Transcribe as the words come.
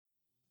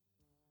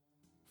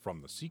From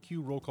the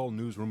CQ Roll Call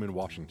Newsroom in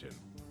Washington,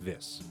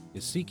 this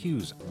is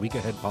CQ's Week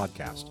Ahead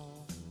Podcast,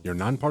 your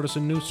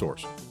nonpartisan news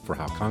source for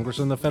how Congress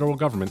and the federal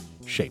government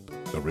shape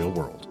the real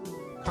world.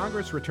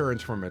 Congress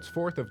returns from its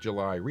 4th of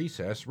July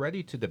recess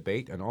ready to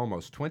debate an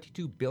almost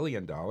 $22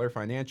 billion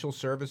financial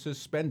services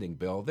spending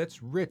bill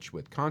that's rich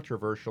with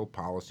controversial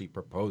policy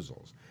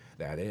proposals.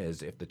 That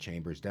is, if the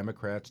chamber's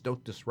Democrats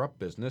don't disrupt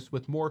business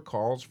with more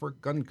calls for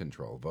gun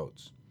control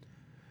votes.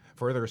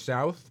 Further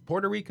south,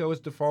 Puerto Rico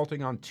is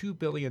defaulting on $2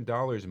 billion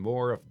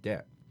more of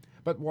debt.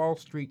 But Wall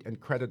Street and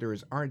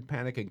creditors aren't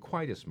panicking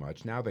quite as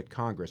much now that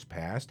Congress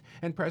passed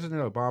and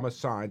President Obama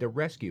signed a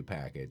rescue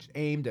package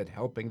aimed at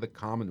helping the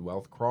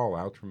Commonwealth crawl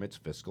out from its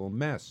fiscal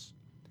mess.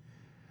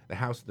 The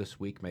House this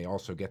week may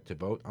also get to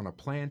vote on a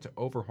plan to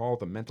overhaul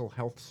the mental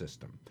health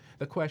system.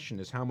 The question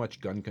is how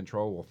much gun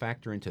control will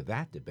factor into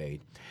that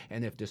debate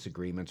and if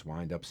disagreements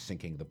wind up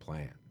sinking the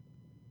plan.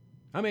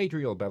 I'm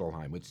Adriel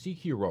Bettelheim with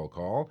CQ Roll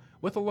Call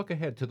with a look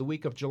ahead to the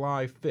week of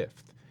July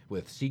 5th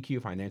with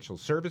CQ Financial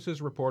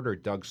Services reporter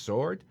Doug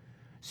Sword,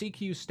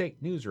 CQ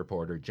State News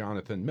reporter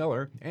Jonathan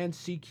Miller, and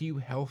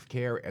CQ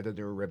Healthcare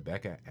editor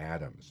Rebecca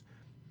Adams.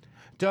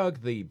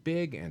 Doug, the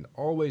big and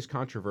always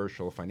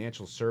controversial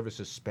financial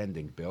services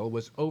spending bill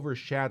was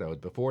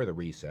overshadowed before the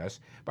recess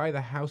by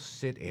the House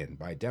sit-in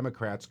by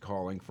Democrats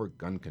calling for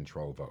gun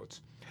control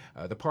votes.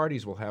 The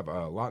parties will have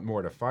a lot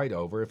more to fight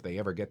over if they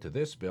ever get to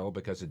this bill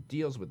because it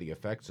deals with the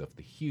effects of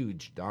the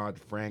huge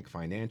Dodd-Frank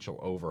financial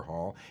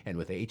overhaul and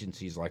with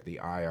agencies like the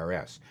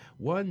IRS.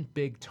 One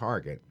big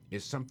target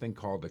is something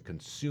called the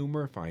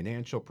Consumer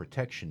Financial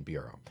Protection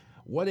Bureau.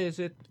 What is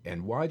it,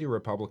 and why do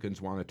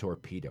Republicans want to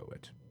torpedo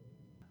it?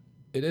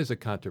 It is a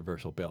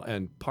controversial bill,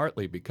 and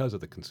partly because of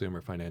the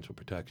Consumer Financial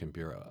Protection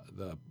Bureau.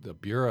 The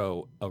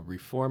Bureau, a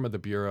reform of the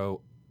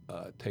Bureau,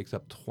 takes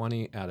up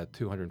 20 out of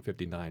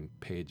 259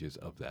 pages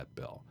of that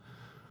bill.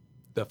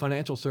 The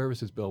Financial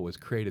Services Bill was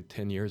created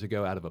 10 years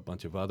ago out of a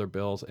bunch of other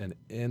bills, and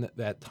in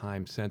that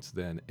time since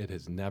then, it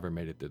has never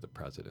made it to the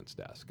president's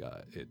desk.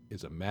 It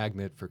is a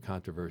magnet for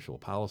controversial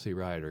policy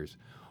riders,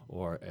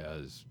 or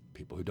as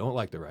people who don't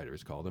like the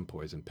riders call them,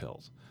 poison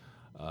pills.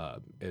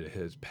 It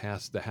has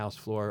passed the House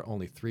floor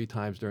only 3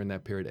 times during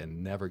that period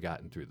and never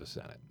gotten through the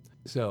Senate.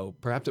 So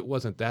perhaps it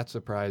wasn't that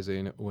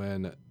surprising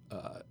when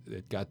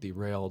it got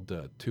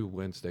derailed 2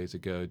 Wednesdays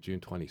ago, June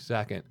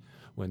 22nd,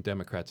 when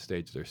Democrats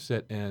staged their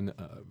sit-in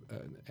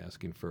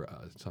asking for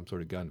some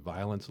sort of gun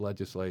violence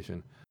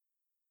legislation.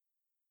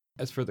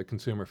 As for the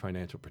Consumer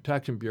Financial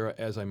Protection Bureau,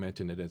 as I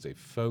mentioned, it is a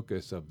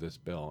focus of this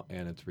bill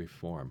and its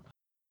reform.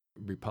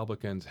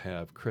 Republicans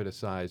have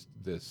criticized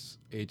this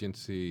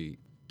agency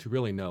to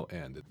really no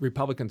end.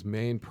 Republicans'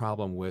 main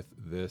problem with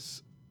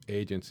this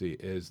agency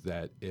is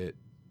that it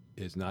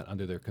is not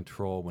under their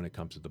control when it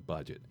comes to the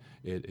budget.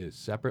 It is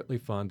separately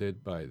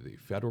funded by the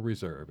Federal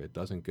Reserve. It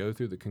doesn't go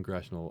through the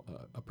congressional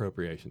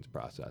appropriations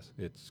process.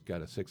 It's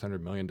got a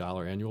 $600 million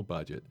annual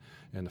budget,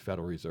 and the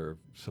Federal Reserve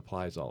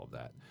supplies all of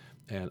that.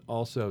 And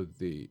also,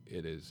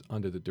 it is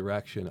under the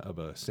direction of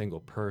a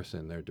single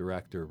person, their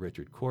director,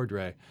 Richard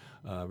Cordray.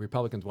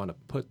 Republicans want to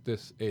put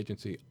this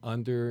agency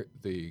under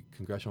the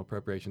congressional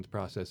appropriations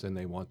process, and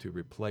they want to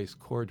replace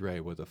Cordray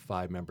with a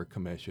 5-member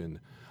commission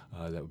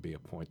that would be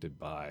appointed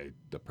by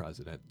the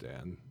president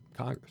and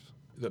Congress.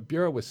 The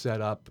Bureau was set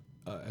up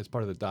as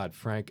part of the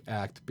Dodd-Frank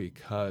Act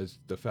because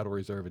the Federal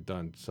Reserve had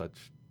done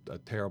such a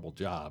terrible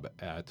job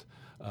at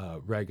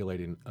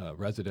regulating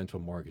residential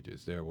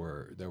mortgages. There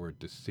were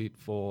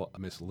deceitful,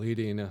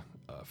 misleading,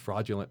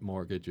 fraudulent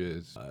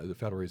mortgages. The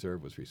Federal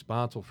Reserve was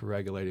responsible for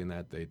regulating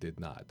that. They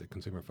did not. The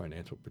Consumer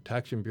Financial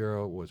Protection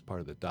Bureau was part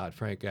of the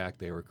Dodd-Frank Act.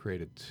 They were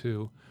created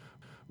to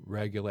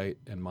regulate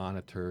and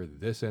monitor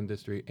this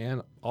industry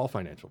and all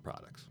financial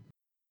products.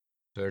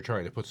 So they're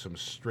trying to put some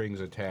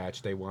strings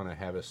attached. They want to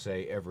have a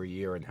say every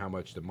year in how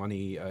much the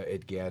money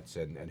it gets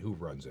and who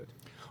runs it.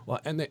 Well,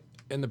 and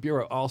the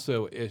Bureau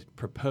also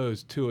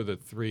proposed 2 of the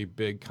 3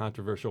 big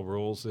controversial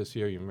rules this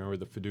year. You remember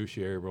the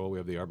fiduciary rule, we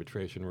have the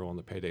arbitration rule, and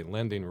the payday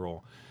lending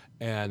rule.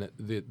 And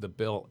the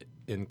bill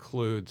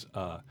includes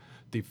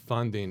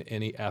defunding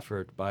any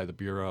effort by the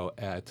Bureau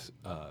at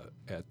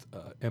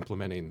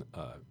implementing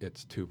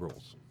its 2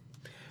 rules.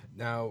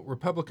 Now,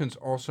 Republicans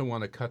also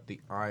want to cut the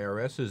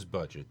IRS's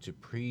budget to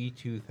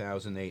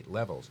pre-2008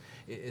 levels.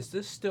 Is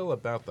this still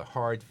about the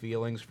hard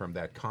feelings from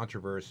that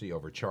controversy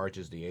over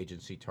charges the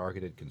agency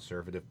targeted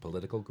conservative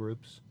political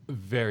groups?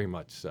 Very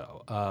much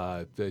so.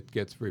 That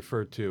gets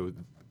referred to.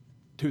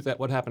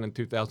 What happened in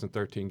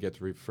 2013 gets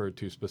referred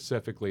to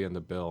specifically in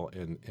the bill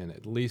in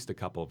at least a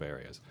couple of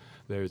areas.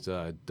 There's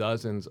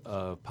dozens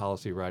of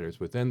policy writers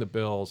within the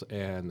bills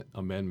and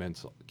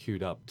amendments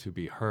queued up to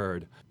be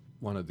heard.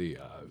 One of the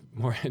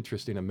more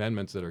interesting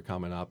amendments that are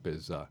coming up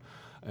is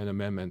an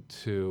amendment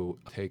to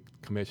take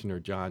Commissioner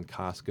John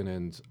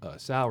Koskinen's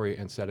salary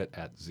and set it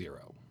at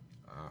 0.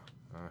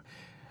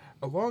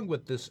 Along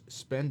with this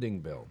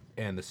spending bill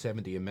and the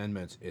 70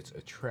 amendments it's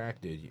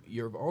attracted,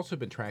 you've also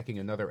been tracking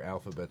another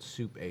alphabet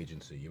soup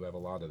agency. You have a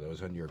lot of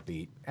those on your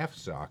beat,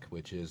 FSOC,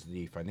 which is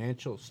the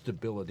Financial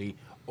Stability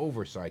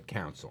Oversight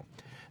Council.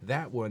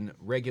 That one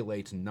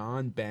regulates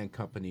non-bank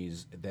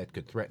companies that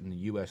could threaten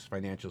U.S.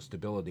 financial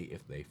stability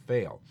if they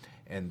fail.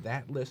 And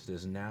that list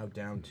is now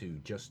down to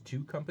just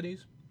 2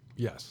 companies?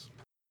 Yes.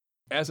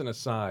 As an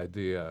aside,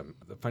 the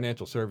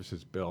financial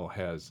services bill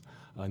has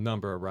a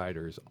number of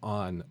riders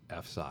on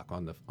FSOC,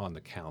 on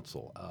the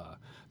council,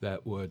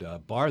 that would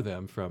bar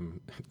them from.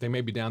 They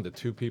may be down to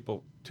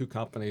 2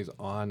 companies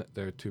on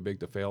their too big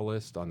to fail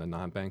list on the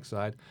non-bank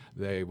side.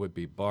 They would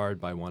be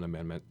barred by one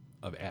amendment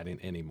of adding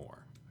any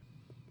more.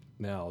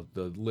 Now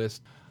the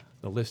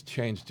list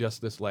changed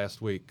just this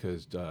last week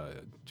because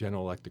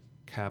General Electric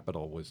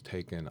Capital was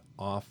taken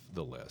off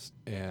the list,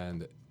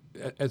 and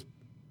as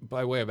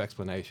by way of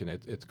explanation,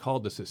 it's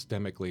called the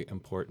Systemically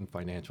Important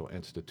Financial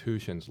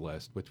Institutions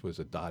List, which was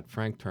a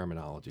Dodd-Frank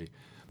terminology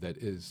that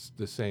is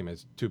the same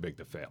as too big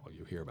to fail.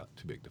 You hear about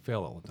too big to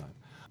fail all the time.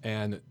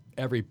 And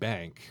every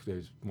bank,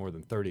 there's more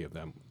than 30 of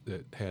them,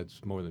 that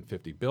has more than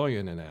 $50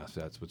 billion in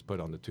assets was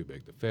put on the too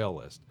big to fail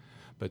list.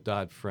 But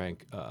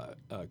Dodd-Frank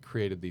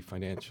created the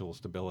Financial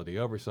Stability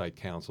Oversight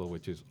Council,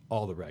 which is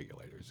all the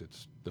regulators.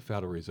 It's the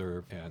Federal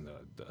Reserve and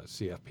the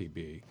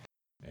CFPB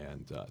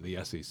and the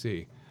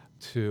SEC,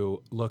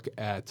 to look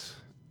at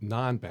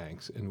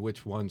non-banks and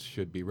which ones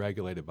should be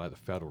regulated by the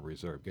Federal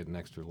Reserve, get an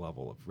extra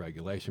level of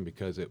regulation,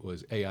 because it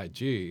was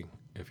AIG,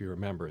 if you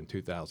remember, in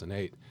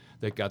 2008,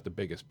 that got the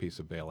biggest piece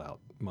of bailout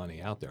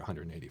money out there,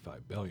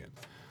 $185 billion.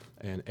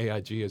 And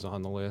AIG is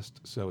on the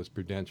list, so is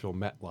Prudential.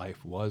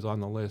 MetLife was on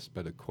the list,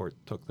 but a court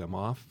took them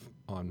off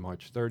on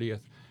March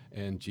 30th,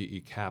 and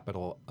GE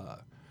Capital,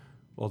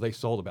 they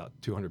sold about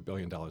 $200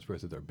 billion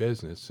worth of their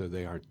business, so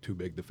they aren't too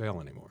big to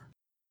fail anymore.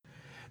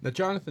 Now,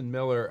 Jonathan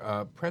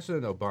Miller,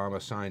 President Obama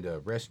signed a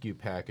rescue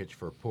package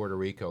for Puerto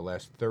Rico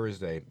last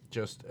Thursday,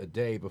 just a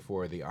day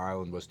before the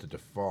island was to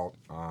default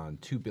on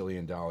 $2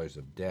 billion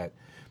of debt.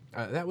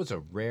 That was a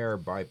rare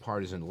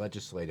bipartisan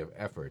legislative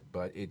effort,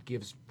 but it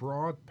gives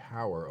broad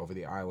power over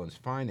the island's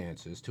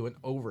finances to an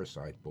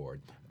oversight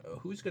board.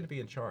 Who's going to be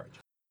in charge?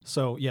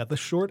 So, yeah, the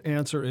short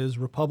answer is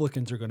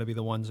Republicans are going to be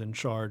the ones in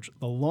charge.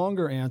 The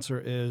longer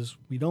answer is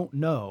we don't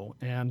know,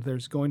 and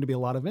there's going to be a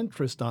lot of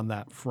interest on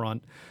that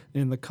front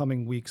in the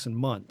coming weeks and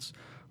months.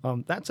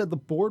 That said, the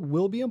board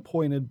will be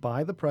appointed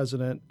by the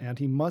president, and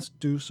he must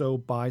do so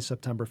by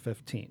September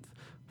 15th.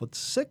 But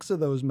 6 of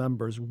those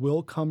members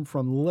will come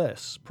from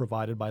lists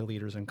provided by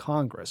leaders in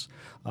Congress,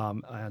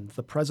 and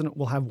the president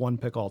will have one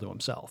pick all to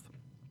himself.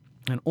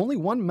 And only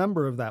one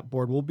member of that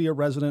board will be a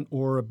resident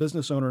or a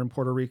business owner in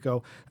Puerto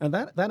Rico, and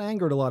that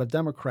angered a lot of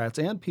Democrats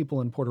and people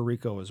in Puerto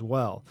Rico as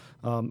well.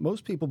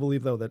 Most people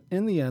believe, though, that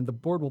in the end, the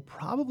board will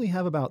probably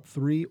have about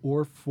 3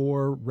 or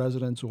 4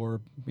 residents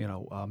or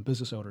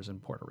business owners in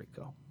Puerto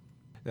Rico.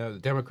 Now, the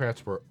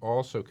Democrats were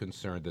also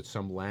concerned that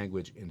some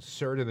language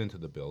inserted into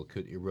the bill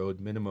could erode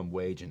minimum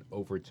wage and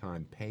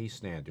overtime pay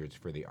standards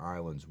for the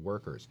island's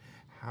workers.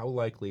 How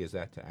likely is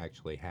that to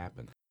actually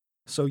happen?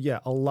 So, yeah,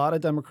 a lot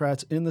of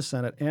Democrats in the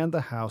Senate and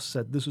the House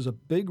said this was a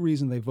big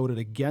reason they voted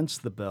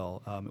against the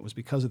bill. It was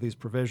because of these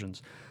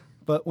provisions.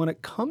 But when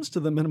it comes to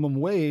the minimum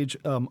wage,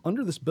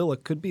 under this bill,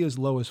 it could be as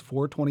low as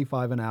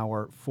 $4.25 an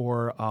hour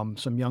for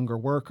some younger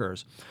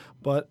workers.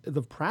 But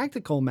the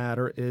practical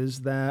matter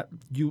is that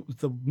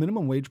the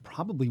minimum wage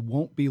probably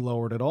won't be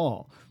lowered at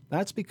all.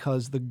 That's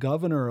because the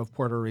governor of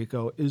Puerto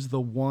Rico is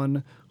the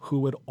one who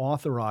would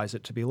authorize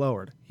it to be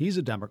lowered. He's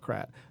a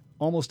Democrat.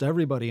 Almost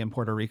everybody in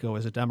Puerto Rico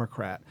is a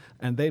Democrat,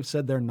 and they've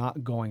said they're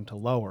not going to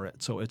lower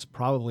it, so it's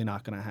probably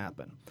not going to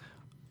happen.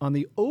 On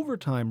the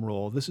overtime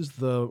rule, this is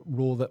the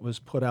rule that was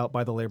put out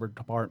by the Labor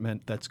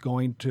Department that's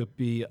going to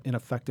be in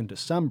effect in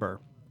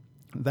December.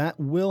 That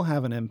will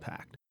have an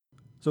impact.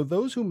 So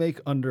those who make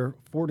under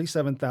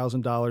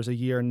 $47,000 a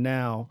year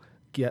now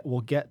will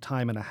get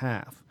time and a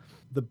half.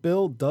 The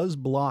bill does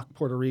block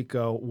Puerto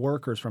Rico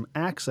workers from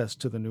access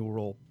to the new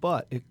rule,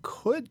 but it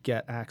could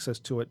get access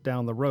to it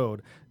down the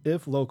road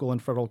if local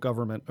and federal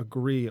government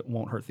agree it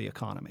won't hurt the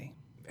economy.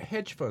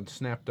 Hedge funds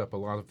snapped up a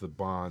lot of the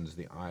bonds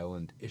the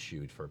island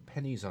issued for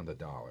pennies on the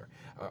dollar.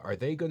 Are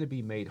they going to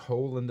be made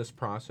whole in this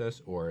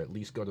process, or at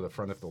least go to the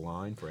front of the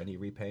line for any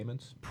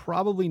repayments?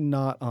 Probably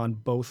not on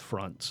both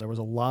fronts. There was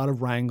a lot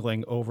of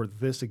wrangling over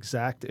this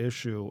exact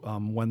issue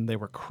when they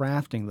were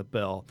crafting the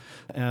bill.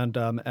 And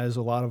as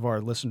a lot of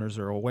our listeners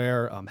are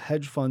aware,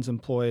 hedge funds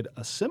employed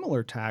a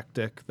similar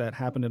tactic that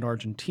happened in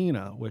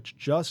Argentina, which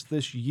just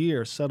this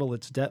year settled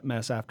its debt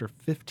mess after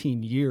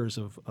 15 years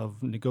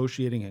of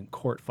negotiating and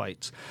court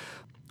fights.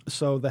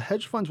 So the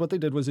hedge funds, what they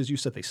did was, as you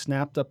said, they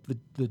snapped up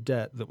the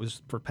debt that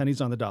was for pennies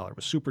on the dollar. It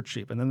was super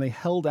cheap. And then they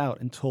held out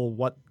until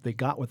they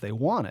got what they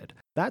wanted.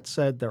 That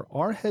said, there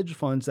are hedge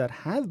funds that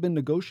have been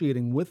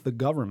negotiating with the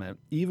government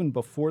even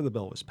before the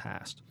bill was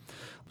passed.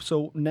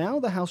 So now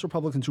the House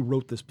Republicans who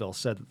wrote this bill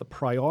said that the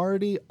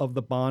priority of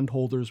the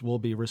bondholders will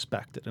be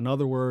respected. In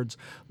other words,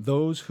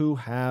 those who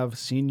have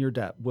senior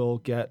debt will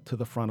get to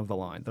the front of the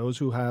line. Those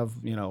who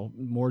have,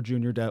 more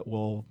junior debt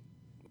will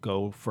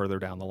go further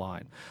down the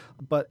line.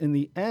 But in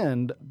the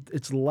end,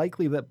 it's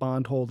likely that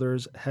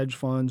bondholders, hedge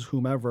funds,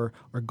 whomever,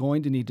 are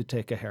going to need to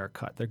take a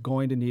haircut. They're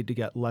going to need to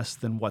get less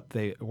than what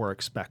they were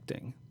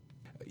expecting.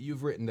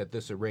 You've written that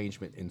this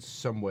arrangement in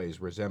some ways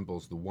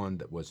resembles the one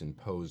that was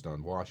imposed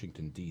on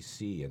Washington,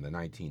 D.C. in the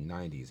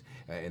 1990s.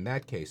 In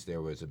that case,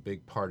 there was a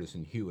big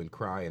partisan hue and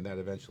cry, and that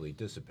eventually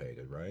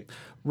dissipated, right?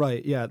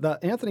 Right, yeah.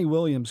 Anthony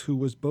Williams, who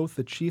was both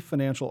the chief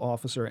financial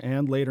officer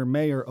and later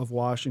mayor of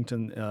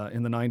Washington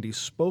in the 90s,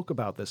 spoke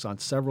about this on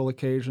several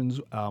occasions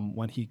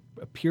when he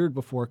appeared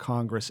before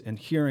Congress in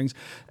hearings,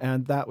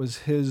 and that was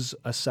his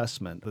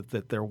assessment,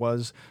 that there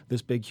was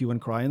this big hue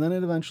and cry, and then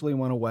it eventually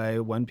went away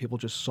when people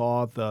just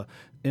saw the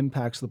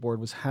impacts the board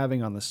was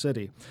having on the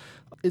city.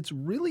 It's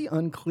really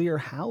unclear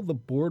how the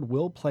board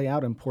will play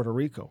out in Puerto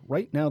Rico.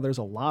 Right now, there's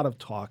a lot of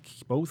talk,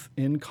 both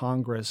in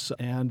Congress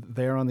and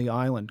there on the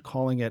island,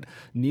 calling it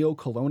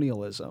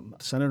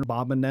neocolonialism. Senator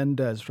Bob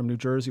Menendez from New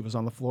Jersey was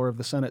on the floor of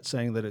the Senate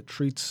saying that it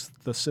treats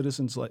the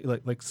citizens like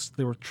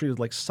they were treated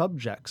like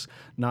subjects,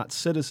 not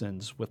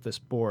citizens, with this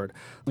board.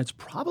 It's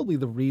probably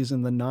the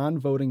reason the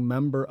non-voting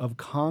member of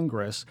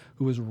Congress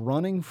who is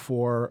running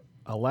for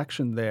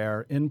election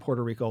there in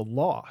Puerto Rico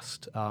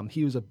lost.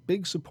 He was a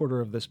big supporter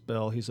of this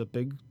bill. He's a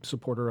big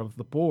supporter of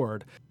the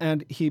board.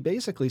 And he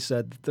basically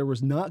said that there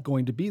was not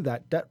going to be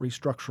that debt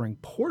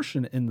restructuring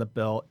portion in the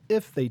bill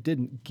if they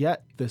didn't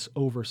get this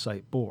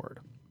oversight board.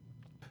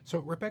 So,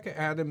 Rebecca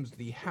Adams,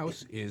 the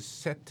House is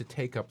set to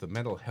take up the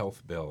mental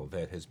health bill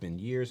that has been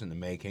years in the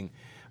making.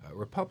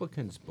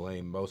 Republicans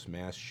blame most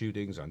mass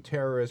shootings on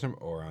terrorism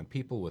or on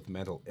people with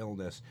mental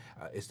illness.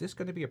 Is this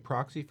going to be a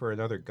proxy for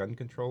another gun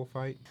control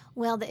fight?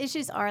 Well, the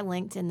issues are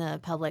linked in the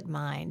public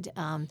mind,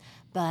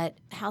 but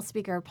House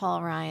Speaker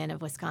Paul Ryan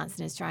of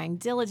Wisconsin is trying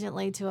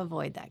diligently to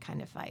avoid that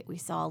kind of fight. We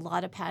saw a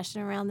lot of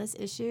passion around this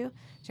issue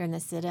during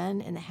the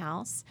sit-in in the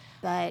House,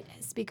 but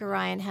Speaker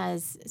Ryan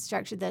has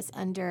structured this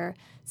under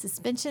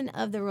suspension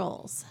of the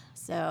rules.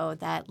 So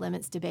that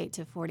limits debate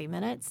to 40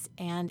 minutes,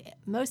 and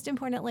most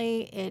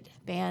importantly, it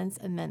bans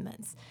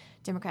amendments.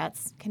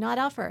 Democrats cannot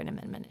offer an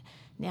amendment.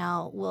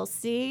 Now, we'll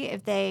see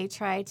if they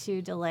try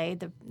to delay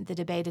the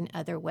debate in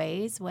other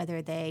ways,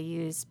 whether they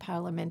use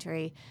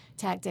parliamentary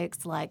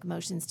tactics like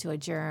motions to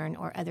adjourn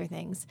or other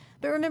things.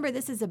 But remember,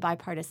 this is a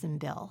bipartisan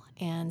bill,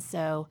 and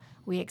so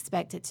we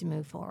expect it to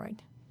move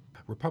forward.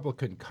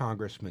 Republican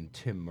Congressman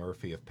Tim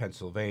Murphy of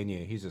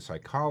Pennsylvania, he's a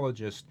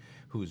psychologist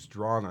who's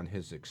drawn on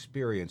his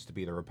experience to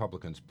be the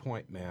Republicans'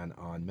 point man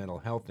on mental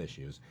health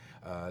issues.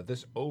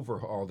 This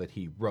overhaul that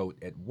he wrote,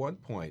 at one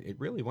point, it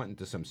really went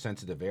into some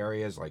sensitive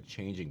areas like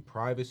changing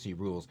privacy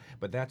rules,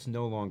 but that's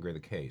no longer the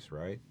case,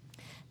 right?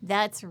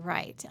 That's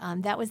right.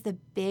 That was the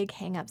big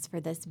hang-ups for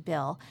this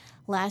bill.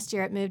 Last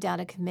year it moved out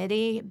of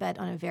committee, but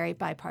on a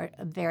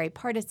very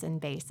partisan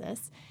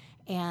basis.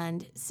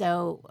 And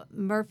so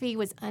Murphy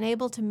was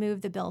unable to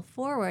move the bill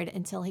forward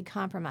until he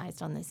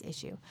compromised on this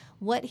issue.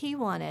 What he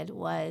wanted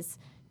was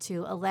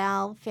to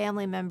allow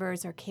family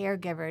members or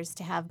caregivers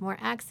to have more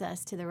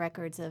access to the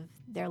records of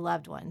their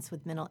loved ones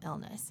with mental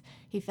illness.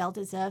 He felt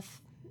as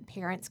if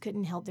parents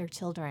couldn't help their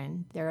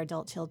children, their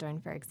adult children,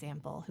 for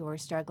example, who were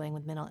struggling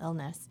with mental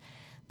illness.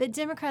 But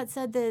Democrats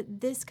said that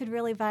this could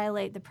really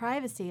violate the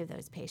privacy of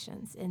those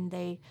patients, and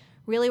they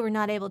really were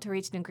not able to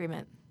reach an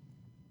agreement.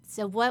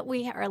 So what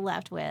we are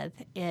left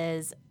with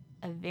is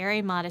a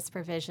very modest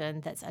provision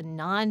that's a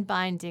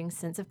non-binding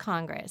sense of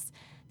Congress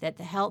that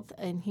the Health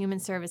and Human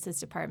Services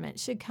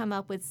Department should come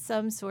up with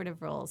some sort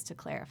of rules to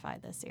clarify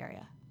this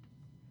area.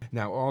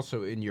 Now,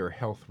 also in your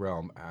health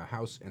realm,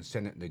 House and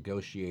Senate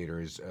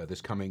negotiators this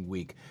coming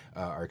week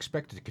are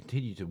expected to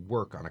continue to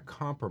work on a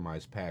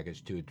compromise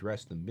package to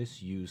address the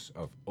misuse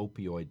of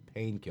opioid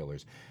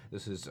painkillers.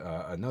 This is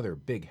another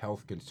big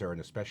health concern,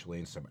 especially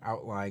in some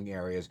outlying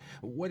areas.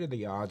 What are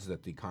the odds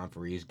that the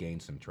conferees gain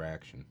some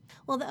traction?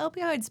 Well, the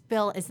opioids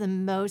bill is the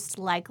most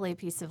likely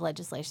piece of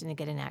legislation to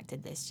get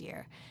enacted this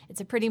year.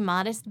 It's a pretty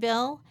modest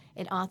bill.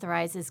 It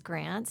authorizes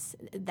grants.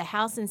 The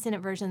House and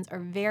Senate versions are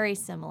very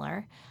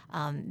similar.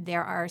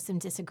 There are some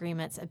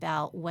disagreements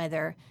about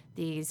whether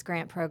these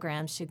grant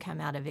programs should come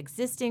out of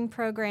existing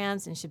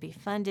programs and should be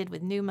funded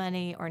with new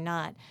money or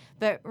not.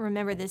 But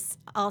remember, this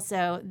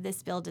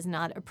bill does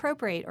not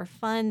appropriate or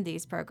fund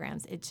these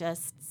programs. It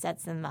just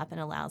sets them up and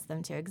allows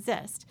them to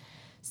exist.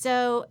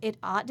 So it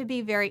ought to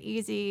be very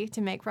easy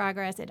to make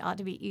progress. It ought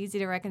to be easy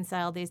to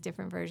reconcile these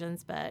different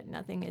versions, but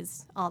nothing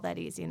is all that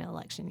easy in an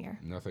election year.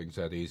 Nothing's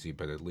that easy,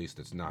 but at least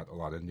it's not a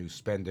lot of new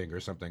spending or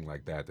something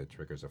like that that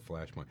triggers a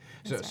flashpoint.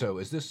 So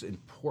is this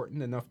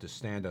important enough to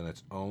stand on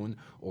its own,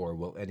 or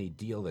will any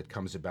deal that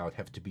comes about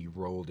have to be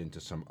rolled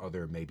into some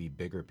other, maybe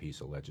bigger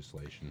piece of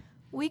legislation?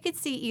 We could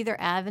see either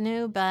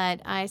avenue,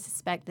 but I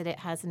suspect that it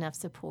has enough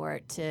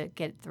support to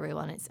get through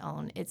on its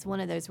own. It's one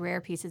of those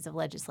rare pieces of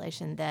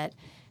legislation that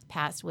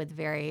passed with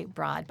very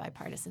broad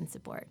bipartisan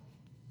support.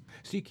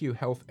 CQ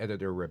Health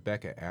editor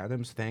Rebecca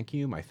Adams, thank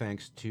you. My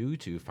thanks, too,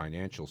 to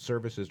financial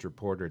services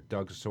reporter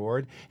Doug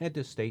Sword and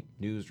to state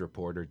news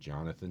reporter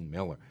Jonathan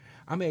Miller.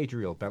 I'm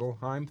Adriel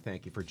Bettelheim.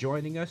 Thank you for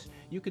joining us.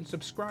 You can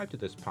subscribe to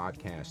this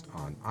podcast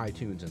on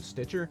iTunes and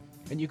Stitcher,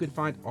 and you can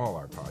find all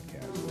our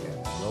podcasts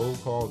at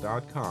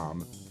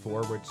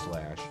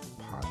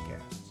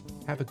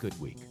rollcall.com/podcasts. Have a good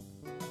week.